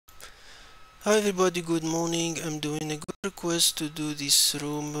Hi everybody, good morning. I'm doing a good request to do this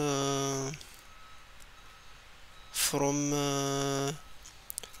room from the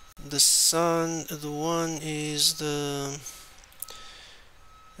sun. The one is the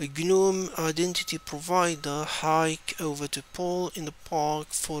Gnome identity provider. Hike over to Paul in the park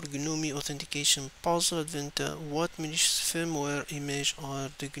for Gnome authentication puzzle adventure. What malicious firmware image are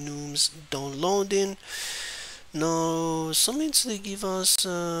the Gnomes downloading? Now, sometimes they give us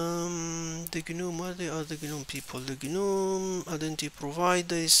the GNOME. Where they are, the GNOME people? The GNOME identity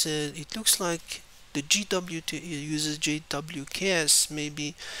provider. They said it looks like the GWT uses JWKS,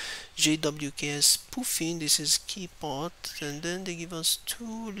 maybe JWKS spoofing. This is key part, and then they give us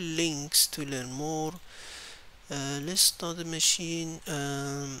two links to learn more. Let's start the machine.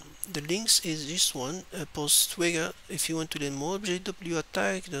 The links is this one, post Twigger. If you want to learn more JW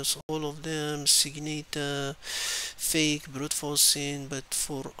attack, there's all of them, signature, fake, brute forcing, but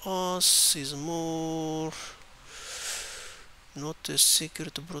for us is more not a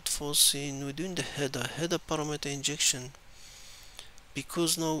secret brute forcing. We're doing the header parameter injection,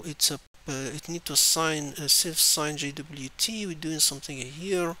 because now it's a it need to assign a self-signed JWT. We're doing something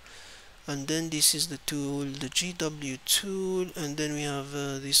here, and then this is the tool, the GW tool, and then we have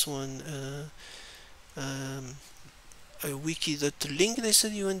this one, a wiki that link. They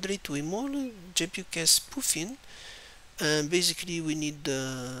said you want to more JWKS spoofing, and basically we need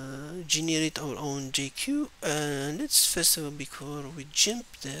generate our own JQ. And let's first of all, before we jump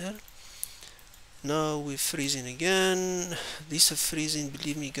there, now we're freezing again. This is freezing,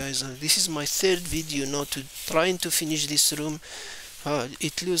 believe me guys. This is my third video now to trying to finish this room.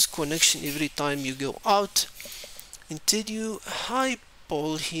 It loses connection every time you go out. And tell you, hi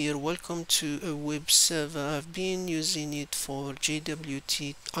Paul here, welcome to a web server. I've been using it for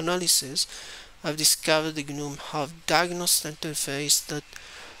JWT analysis. I've discovered the Gnome have diagnostic interface that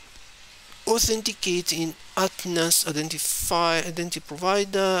authenticate in Atnas identity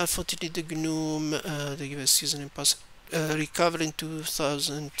provider. Unfortunately, the Gnome, they give us username password. Recovered in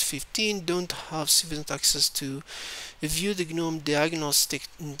 2015, don't have sufficient access to view the Gnome diagnostic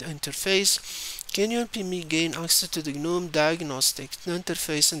interface. Can you help me gain access to the Gnome diagnostic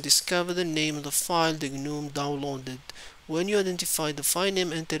interface and discover the name of the file the Gnome downloaded? When you identify the file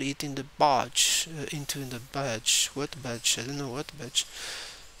name, enter it in the badge, into the badge. What badge? I don't know what badge.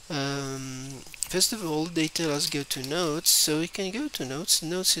 First of all, they tell us go to notes, so we can go to notes.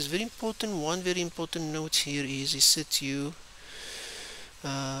 Notes is very important. One very important note here is he said to you,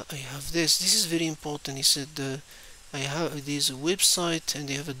 I have this is very important. He said I have this website and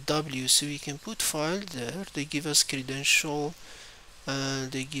they have a W, so we can put file there. They give us credential,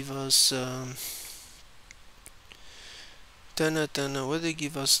 they give us what they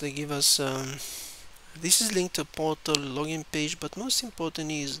give us, this is linked to portal login page, but most important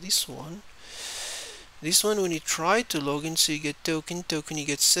is this one. This one, when you try to log in, so you get token, you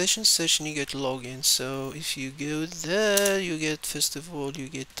get session, you get login. So if you go there, you get, first of all, you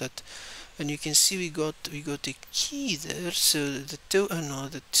get that, and you can see we got a key there. So the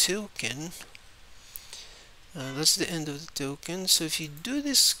token, that's the end of the token. So if you do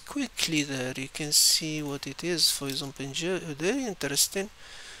this quickly there, you can see what it is. For example, very interesting.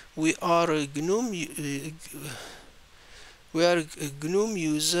 We are a Gnome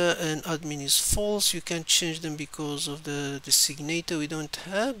user and admin is false. You can change them because of the signature we don't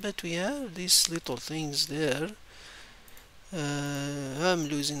have, but we have these little things there. I'm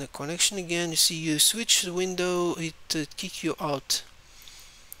losing the connection again. You see, you switch the window, it kick you out.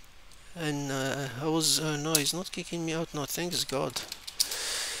 And no, it's not kicking me out. No, thanks God.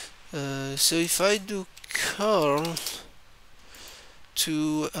 So if I do curl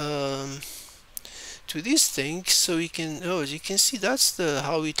to this thing, so we can, as you can see, that's the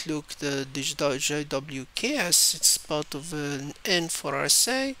how it looked, the digital JWKS. It's part of an N for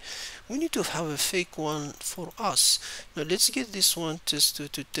RSA. We need to have a fake one for us. Now let's get this one just to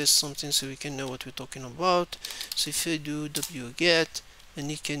test something so we can know what we're talking about. So if I do wget,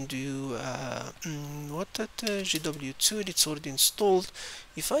 and you can do JW2, it's already installed.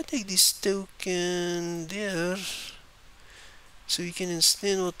 If I take this token there, so you can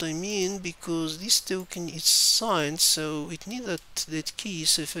understand what I mean, because this token is signed, so it needs that key.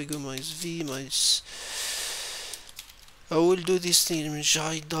 So if I go I will do this thing in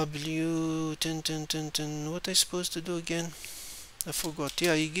JW 10. What I supposed to do again? I forgot.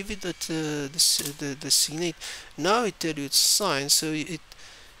 Yeah, you give it that the signet. Now it tell you it's signed, so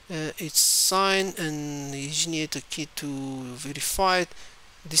it's signed, and you need a key to verify it.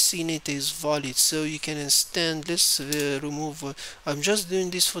 This signature is valid, so you can understand. Let's remove. I'm just doing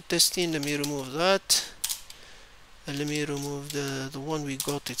this for testing. Let me remove that, and let me remove the one we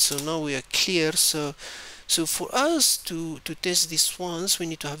got it. So now we are clear. So for us to test these ones, we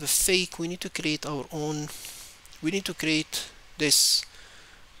need to have a fake. We need to create our own. We need to create this.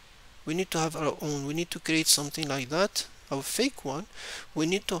 We need to have our own. We need to create something like that, our fake one. We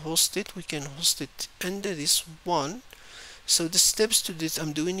need to host it. We can host it under this one. So the steps to this,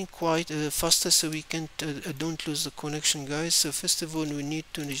 I'm doing it quite faster so we can don't lose the connection, guys. So first of all, we need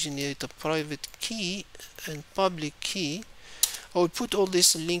to generate a private key and public key. I will put all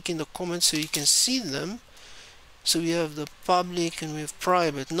this link in the comments so you can see them. So we have the public and we have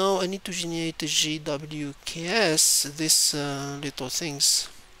private. Now I need to generate the JWKS, this little things.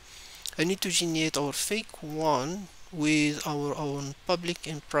 I need to generate our fake one with our own public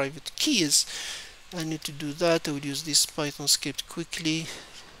and private keys. I need to do that. I will use this Python script quickly.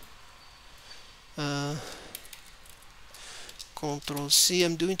 Control C.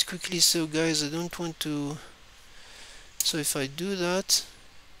 I'm doing it quickly, so guys, I don't want to. So if I do that,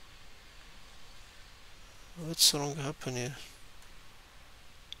 what's wrong happen here?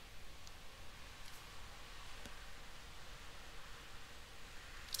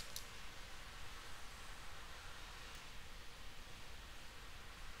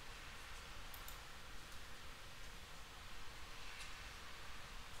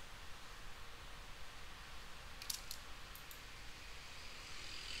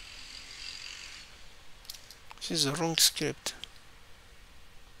 This is the wrong script.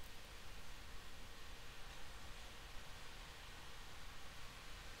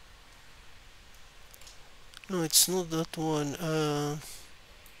 No, it's not that one.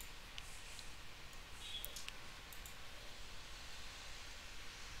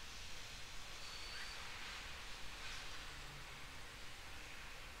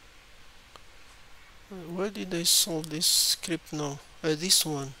 Where did I solve this script now? This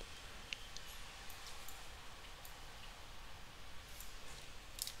one.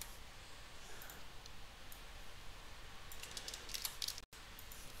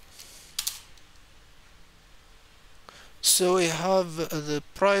 So we have the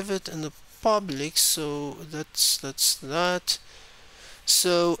private and the public, so that's that.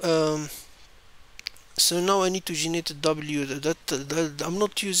 So so now I need to generate a W. That I'm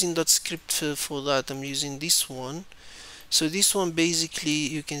not using that script for that. I'm using this one. So this one basically,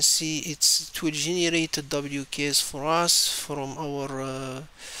 you can see it will generate a WKS for us from our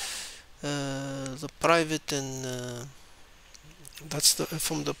the private and that's the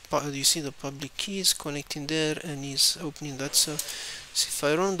from the you see the public key is connecting there and is opening that. So if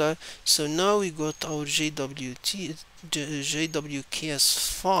I run that, so now we got our JWKS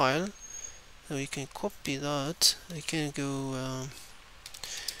file. Now we can copy that. I can go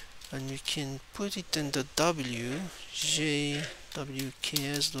and we can put it in the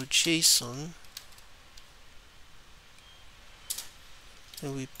JWKS.json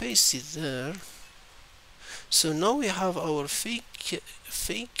and we paste it there. So now we have our fake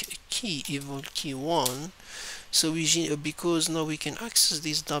key, evil key 1. So we because now we can access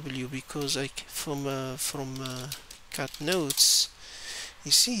this W because from cat notes,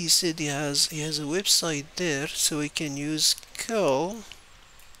 you see he said he has a website there, so we can use curl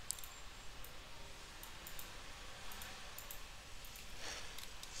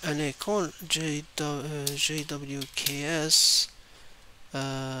and I call JWKS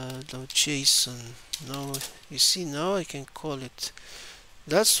 .json. Now you see, now I can call it.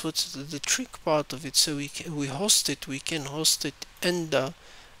 That's what's the trick part of it. So we host it. We can host it under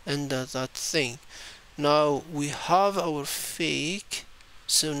that thing. Now we have our fake.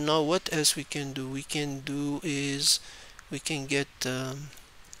 So now what else we can do? We can do is we can get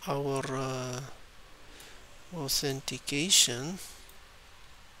our authentication.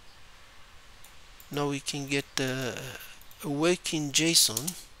 Now we can get a working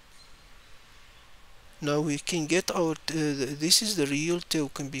JSON. Now we can get our this is the real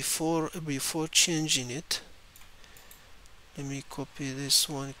token before changing it. Let me copy this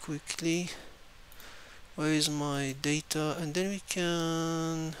one quickly. Where is my data? And then we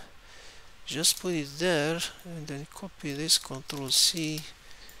can just put it there and then copy this, Control C,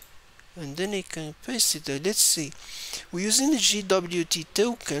 and then I can paste it there. Let's see, we're using the GWT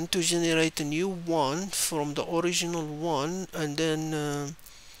token to generate a new one from the original one, and then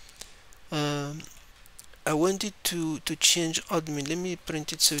I wanted to change admin. Let me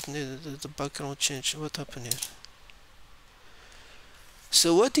print it so the background change. What happened here?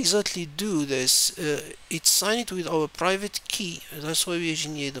 So what exactly do this? It sign it with our private key. That's why we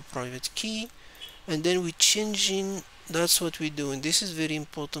generate the private key, and then we changing. That's what we're doing. This is very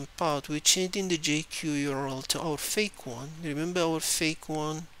important part. We're changing the JQ URL to our fake one. Remember our fake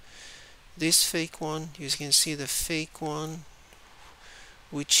one? this fake one, you can see the fake one.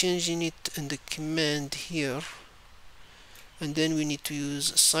 We're changing it in the command here, and then we need to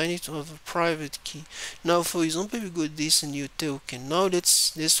use assign it of a private key. Now for example, we got this new token. Now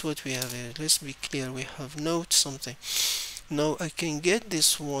this what we have here. Let's be clear, we have note something. Now I can get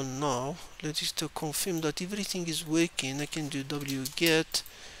this one now. Let's to confirm that everything is working. I can do wget,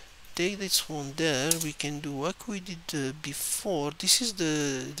 take this one there. We can do what we did before. This is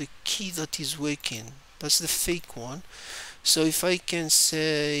the key that is working. That's the fake one. So if I can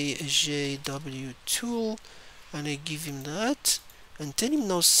say JWTool and I give him that and tell him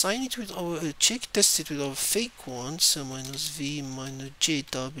now sign it with our test it with our fake one, so -v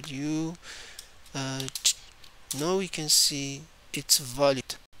 -jw, now we can see it's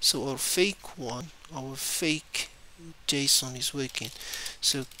valid. So our fake one, our fake JSON is working.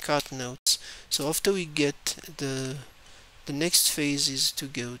 So cat notes. So after we get the next phase is to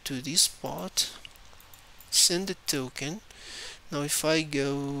go to this part, send the token. Now if I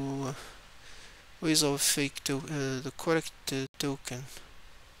go, where's our fake the correct token?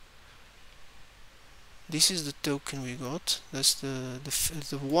 This is the token we got. That's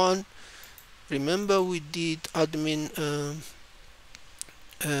the one. Remember we did admin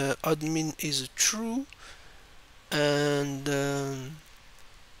admin is true, and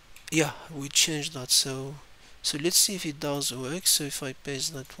yeah, we changed that. So let's see if it does work. So if I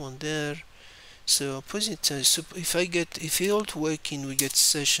paste that one there, so opposite so if it don't working, we get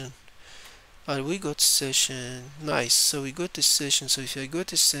session. We got session. Nice. So we got the session. So if I go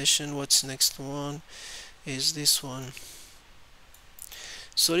to session, what's next one is this one.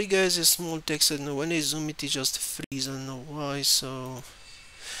 Sorry guys, a small text. I don't know, when I zoom it just freeze. I don't know why. So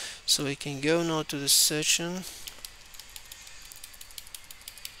I can go now to the session.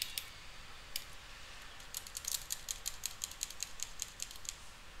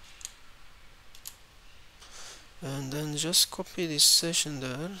 And then just copy this session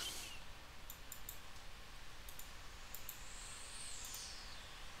there.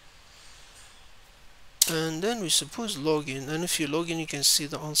 And then we suppose login, and if you log in, you can see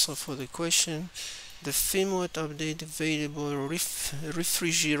the answer for the question. The firmware update available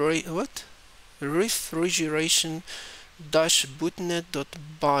refrigeration dash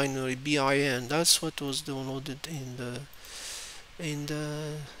bootnet.binary bin. That's what was downloaded in the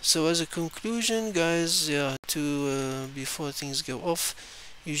so as a conclusion, guys, yeah, to before things go off,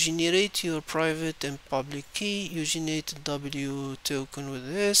 you generate your private and public key, you generate a W token with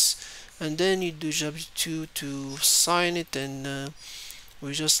this, and then you do JWT to sign it, and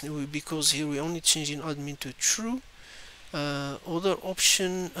because here we're only changing admin to true. Other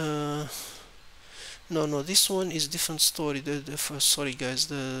option, no, this one is different story. Sorry guys,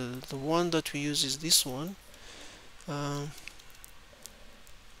 the one that we use is this one.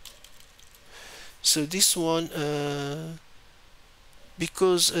 So this one,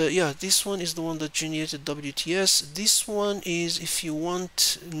 because yeah, this one is the one that generated WTS. This one is if you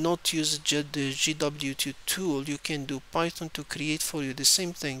want not to use the JWT tool, you can do Python to create for you the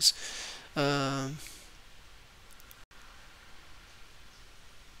same things.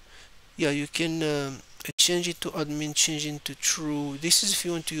 Yeah, you can change it to admin, change it to true. This is if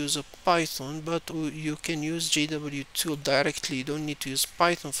you want to use a Python, but you can use JW tool directly. You don't need to use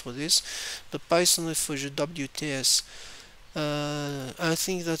Python for this. The Python is for WTS. I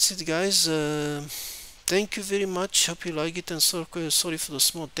think that's it, guys. Thank you very much. Hope you like it, and sorry for the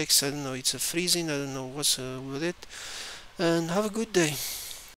small text. I don't know, it's a freezing. I don't know what's with it. And have a good day.